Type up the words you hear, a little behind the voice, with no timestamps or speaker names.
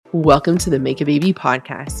Welcome to the Make a Baby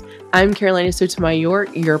podcast. I'm Carolina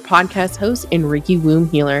Sotomayor, your podcast host and Reiki womb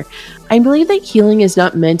healer. I believe that healing is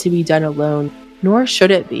not meant to be done alone, nor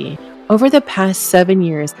should it be. Over the past 7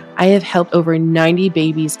 years, I have helped over 90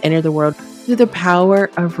 babies enter the world through the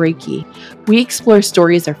power of Reiki. We explore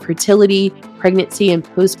stories of fertility, pregnancy, and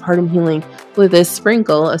postpartum healing with a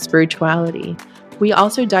sprinkle of spirituality. We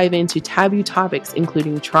also dive into taboo topics,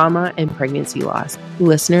 including trauma and pregnancy loss.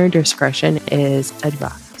 Listener discretion is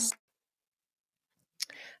advised.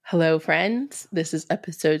 Hello, friends. This is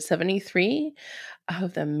episode 73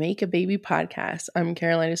 of the Make a Baby podcast. I'm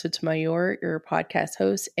Carolina Sotomayor, your podcast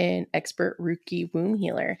host and expert Reiki womb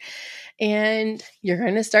healer. And you're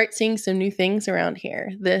going to start seeing some new things around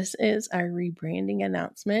here. This is our rebranding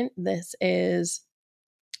announcement. This is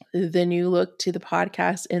the new look to the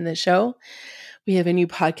podcast and the show. We have a new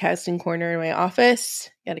podcasting corner in my office,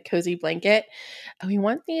 got a cozy blanket. And we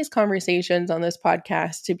want these conversations on this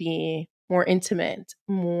podcast to be more intimate,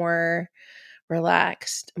 more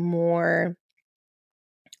relaxed, more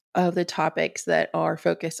of the topics that are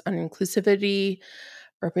focused on inclusivity,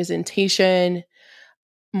 representation,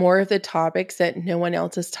 more of the topics that no one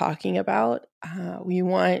else is talking about. We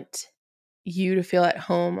want you to feel at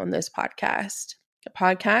home on this podcast. The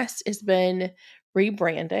podcast has been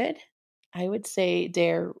rebranded. I would say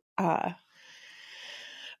they're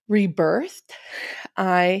rebirthed.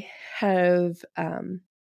 I have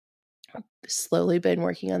slowly been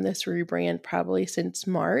working on this rebrand probably since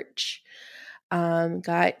March.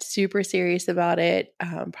 Got super serious about it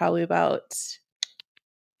probably about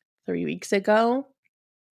 3 weeks ago.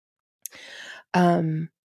 I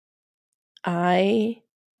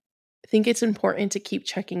think it's important to keep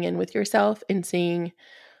checking in with yourself and seeing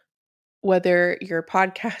whether you're a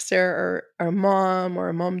podcaster or a mom or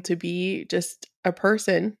a mom-to-be, just a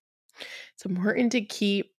person. It's important to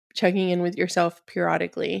keep checking in with yourself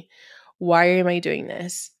periodically. Why am I doing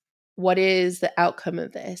this? What is the outcome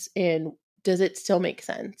of this? And does it still make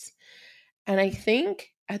sense? And I think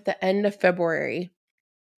at the end of February,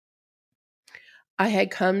 I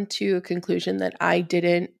had come to a conclusion that I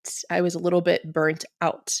was a little bit burnt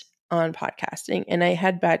out on podcasting. And I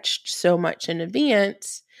had batched so much in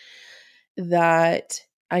advance that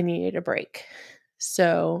I needed a break.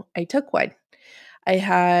 So I took one. I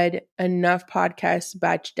had enough podcasts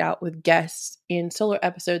batched out with guests and solo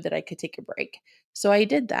episode that I could take a break. So I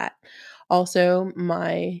did that. Also,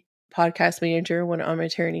 my podcast manager went on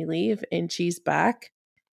maternity leave and she's back.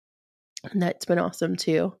 And that's been awesome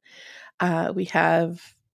too. We have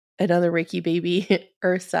another Reiki baby,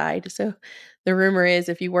 Earthside. So the rumor is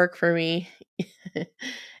if you work for me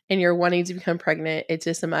and you're wanting to become pregnant, it's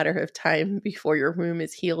just a matter of time before your womb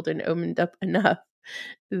is healed and opened up enough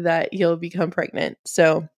that you'll become pregnant.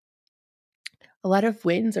 So a lot of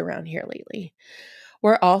wins around here lately.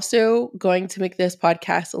 We're also going to make this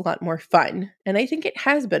podcast a lot more fun. And I think it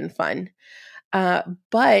has been fun.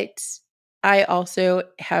 But I also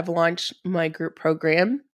have launched my group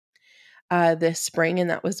program this spring,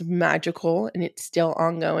 and that was magical, and it's still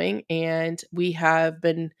ongoing. And we have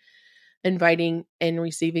been inviting and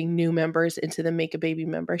receiving new members into the Make a Baby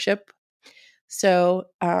membership. So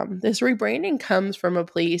this rebranding comes from a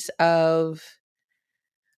place of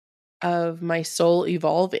my soul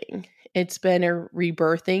evolving. It's been a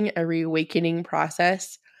rebirthing, a reawakening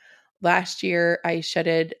process. Last year, I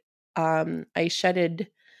shedded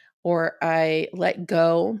or I let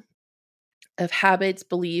go of habits,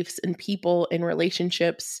 beliefs, and people and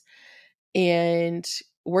relationships and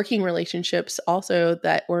working relationships also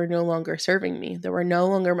that were no longer serving me, that were no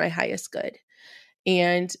longer my highest good.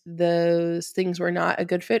 And those things were not a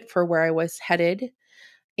good fit for where I was headed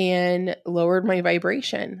and lowered my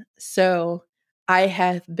vibration. So I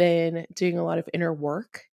have been doing a lot of inner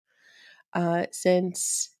work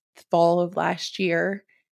since the fall of last year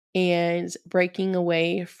and breaking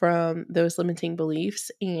away from those limiting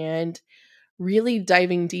beliefs and really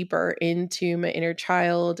diving deeper into my inner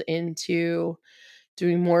child, into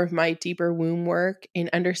doing more of my deeper womb work and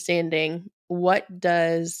understanding what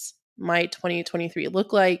does my 2023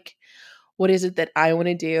 look like? What is it that I want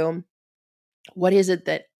to do? What is it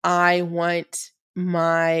that I want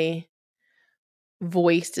my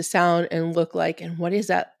voice to sound and look like? And what is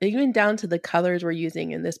that? Even down to the colors we're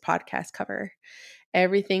using in this podcast cover.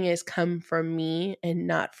 Everything has come from me and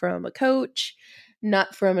not from a coach,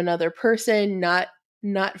 not from another person, not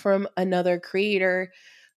from another creator.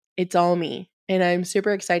 It's all me. And I'm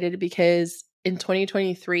super excited because in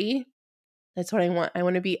 2023, that's what I want. I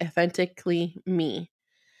want to be authentically me.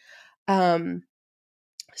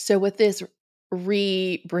 So with this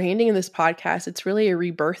rebranding of this podcast, it's really a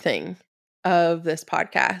rebirthing of this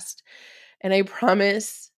podcast. And I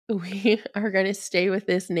promise we are going to stay with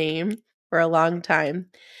this name for a long time.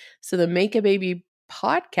 So the Make a Baby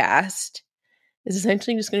podcast is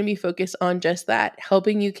essentially just going to be focused on just that,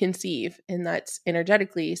 helping you conceive. And that's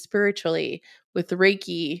energetically, spiritually, with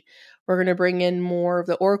Reiki. We're going to bring in more of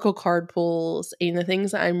the oracle card pulls and the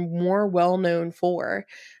things that I'm more well known for,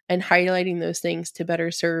 and highlighting those things to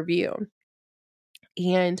better serve you.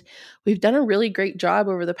 And we've done a really great job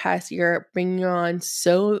over the past year bringing on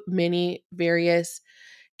so many various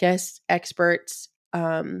guest experts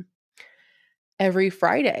every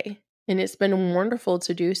Friday. And it's been wonderful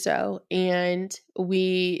to do so. And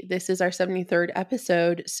this is our 73rd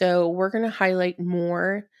episode. So we're going to highlight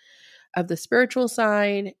more of the spiritual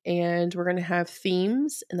side, and we're going to have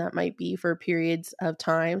themes, and that might be for periods of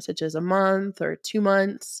time, such as a month or 2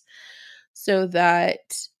 months, so that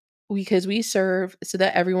because we serve so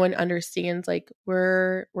that everyone understands, like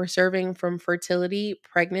we're serving from fertility,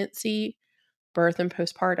 pregnancy, birth, and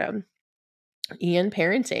postpartum, and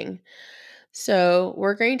parenting. So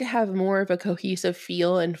we're going to have more of a cohesive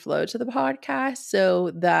feel and flow to the podcast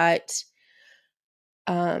so that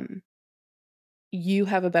you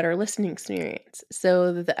have a better listening experience,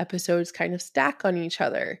 so that the episodes kind of stack on each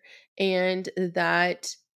other, and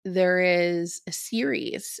that there is a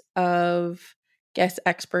series of guest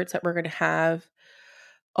experts that we're going to have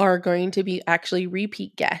are going to be actually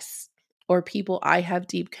repeat guests or people I have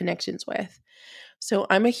deep connections with. So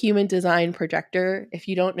I'm a human design projector. If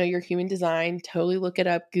you don't know your human design, totally look it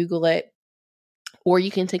up, Google it, or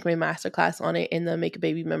you can take my masterclass on it in the Make a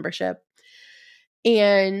Baby membership.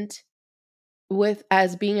 And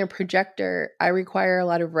as being a projector, I require a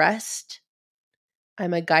lot of rest.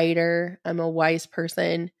 I'm a guider. I'm a wise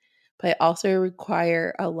person, but I also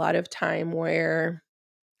require a lot of time where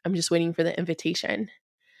I'm just waiting for the invitation.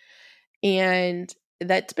 And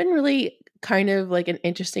that's been really kind of like an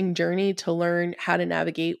interesting journey to learn how to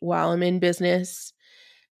navigate while I'm in business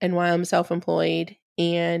and while I'm self-employed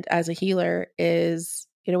and as a healer, is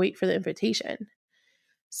wait for the invitation.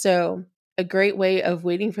 So a great way of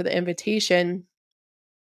waiting for the invitation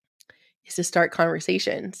is to start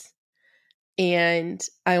conversations. And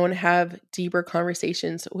I want to have deeper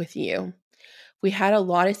conversations with you. We had a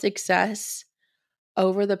lot of success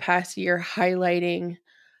over the past year highlighting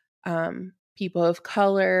people of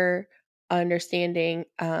color, understanding.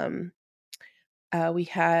 We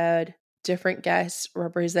had different guests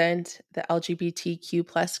represent the LGBTQ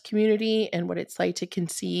plus community and what it's like to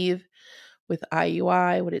conceive with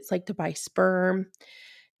IUI, what it's like to buy sperm.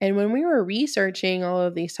 And when we were researching all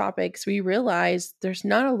of these topics, we realized there's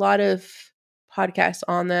not a lot of podcasts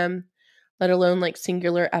on them, let alone like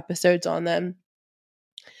singular episodes on them.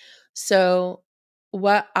 So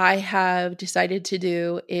what I have decided to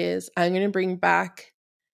do is I'm going to bring back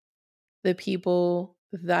the people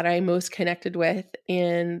that I'm most connected with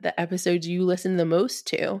in the episodes you listen the most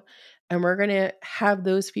to. And we're going to have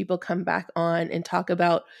those people come back on and talk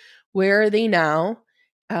about where are they now?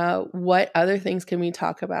 What other things can we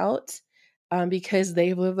talk about? Because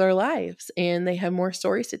they've lived their lives and they have more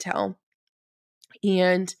stories to tell.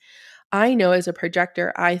 And I know as a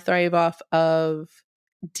projector, I thrive off of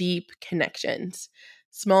deep connections.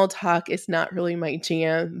 Small talk is not really my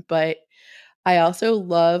jam, but I also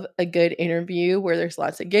love a good interview where there's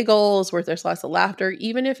lots of giggles, where there's lots of laughter,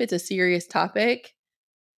 even if it's a serious topic.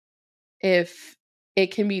 If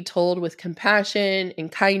it can be told with compassion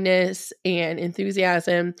and kindness and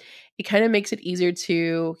enthusiasm, it kind of makes it easier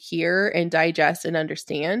to hear and digest and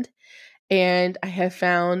understand. And I have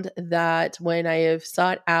found that when I have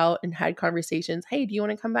sought out and had conversations, hey, do you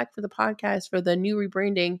want to come back for the podcast for the new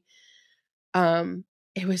rebranding?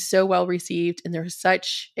 It was so well received and there was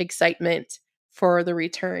such excitement for the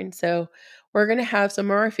return. So we're going to have some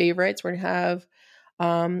of our favorites. We're going to have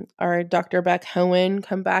our Dr. Beck Hohen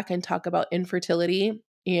come back and talk about infertility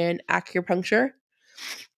and acupuncture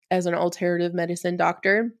as an alternative medicine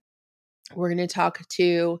doctor. We're going to talk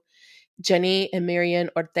to Jenny and Marian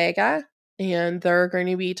Ortega, and they're going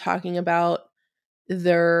to be talking about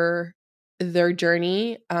their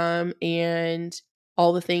journey and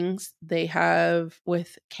all the things they have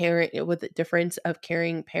with the difference of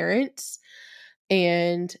caring parents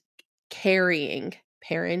and carrying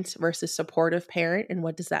parents versus supportive parent, and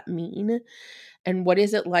what does that mean, and what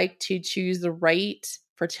is it like to choose the right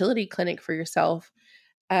fertility clinic for yourself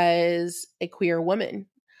as a queer woman,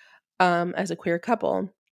 as a queer couple.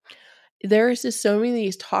 There's just so many of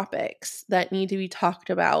these topics that need to be talked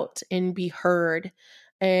about and be heard.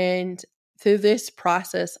 And through this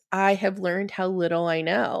process, I have learned how little I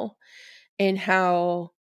know and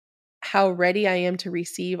how ready I am to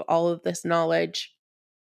receive all of this knowledge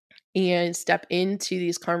and step into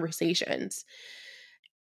these conversations.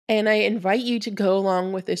 And I invite you to go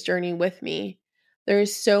along with this journey with me. There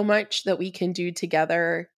is so much that we can do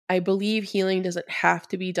together. I believe healing doesn't have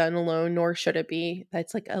to be done alone, nor should it be.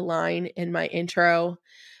 That's like a line in my intro.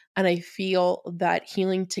 And I feel that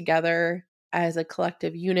healing together as a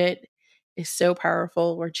collective unit is so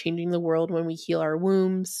powerful. We're changing the world when we heal our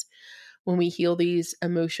wombs, when we heal these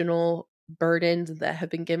emotional burdens that have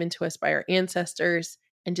been given to us by our ancestors,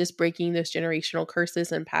 and just breaking those generational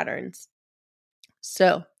curses and patterns.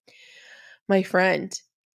 So, my friend,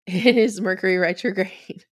 it is Mercury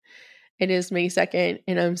retrograde. It is May 2nd,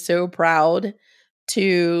 and I'm so proud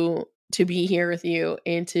to be here with you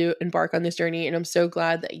and to embark on this journey. And I'm so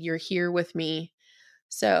glad that you're here with me.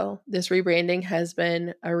 So this rebranding has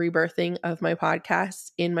been a rebirthing of my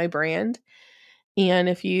podcast and my brand. And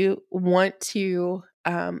if you want to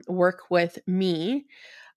work with me,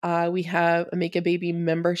 we have a Make a Baby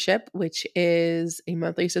membership, which is a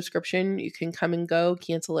monthly subscription. You can come and go,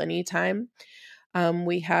 cancel anytime.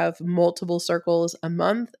 We have multiple circles a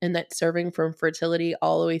month, and that's serving from fertility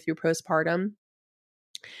all the way through postpartum.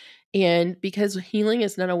 And because healing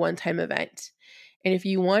is not a one-time event. And if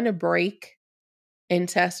you want to break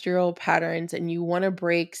ancestral patterns and you want to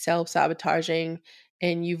break self-sabotaging,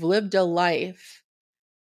 and you've lived a life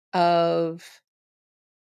of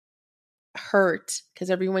hurt, because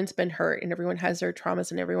everyone's been hurt and everyone has their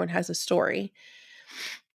traumas and everyone has a story,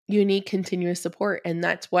 you need continuous support. And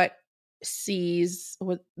that's what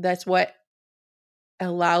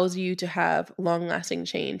allows you to have long-lasting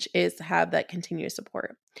change, is to have that continuous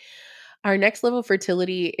support. Our next level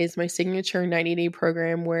fertility is my signature 90-day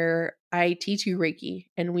program where I teach you Reiki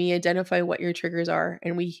and we identify what your triggers are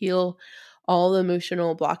and we heal all the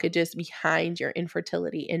emotional blockages behind your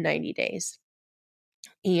infertility in 90 days.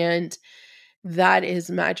 And that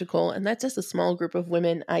is magical. And that's just a small group of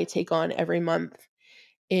women I take on every month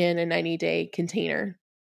in a 90-day container.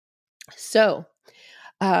 So,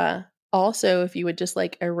 also, if you would just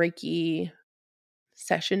like a Reiki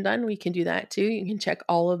session done, we can do that too. You can check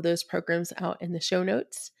all of those programs out in the show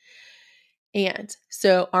notes. And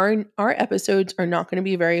so our episodes are not going to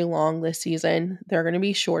be very long this season. They're going to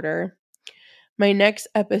be shorter. My next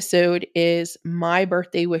episode is my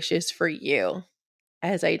birthday wishes for you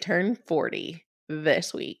as I turn 40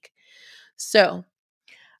 this week. So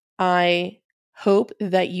I hope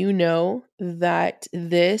that you know that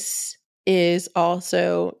this is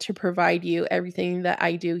also to provide you, everything that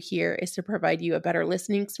I do here is to provide you a better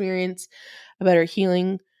listening experience, a better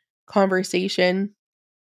healing conversation.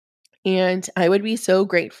 And I would be so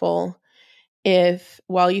grateful if,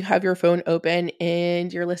 while you have your phone open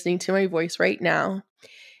and you're listening to my voice right now,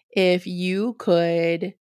 if you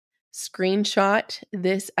could screenshot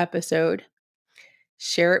this episode,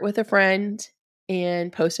 share it with a friend,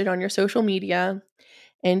 and post it on your social media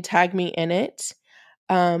and tag me in it.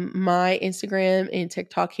 My Instagram and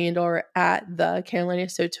TikTok handle are at the Carolina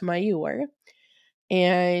Sotomayor.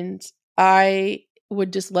 And I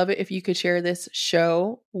would just love it if you could share this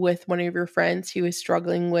show with one of your friends who is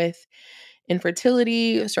struggling with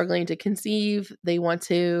infertility, struggling to conceive. They want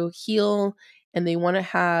to heal and they want to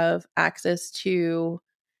have access to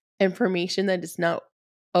information that is not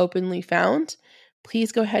openly found.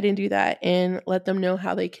 Please go ahead and do that and let them know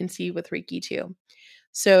how they conceive with Reiki too.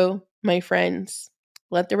 So, my friends,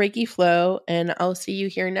 let the Reiki flow, and I'll see you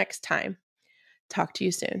here next time. Talk to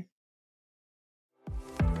you soon.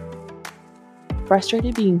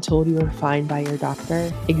 Frustrated being told you are fine by your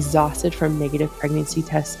doctor, exhausted from negative pregnancy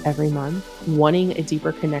tests every month, wanting a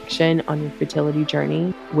deeper connection on your fertility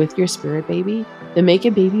journey with your spirit baby? The Make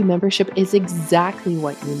a Baby membership is exactly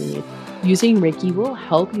what you need. Using Reiki will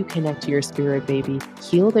help you connect to your spirit baby,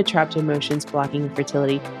 heal the trapped emotions blocking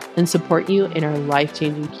infertility, and support you in our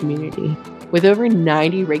life-changing community. With over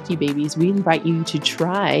 90 Reiki babies, we invite you to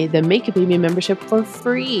try the Make a Baby membership for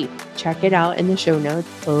free. Check it out in the show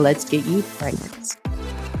notes. Let's get you pregnant.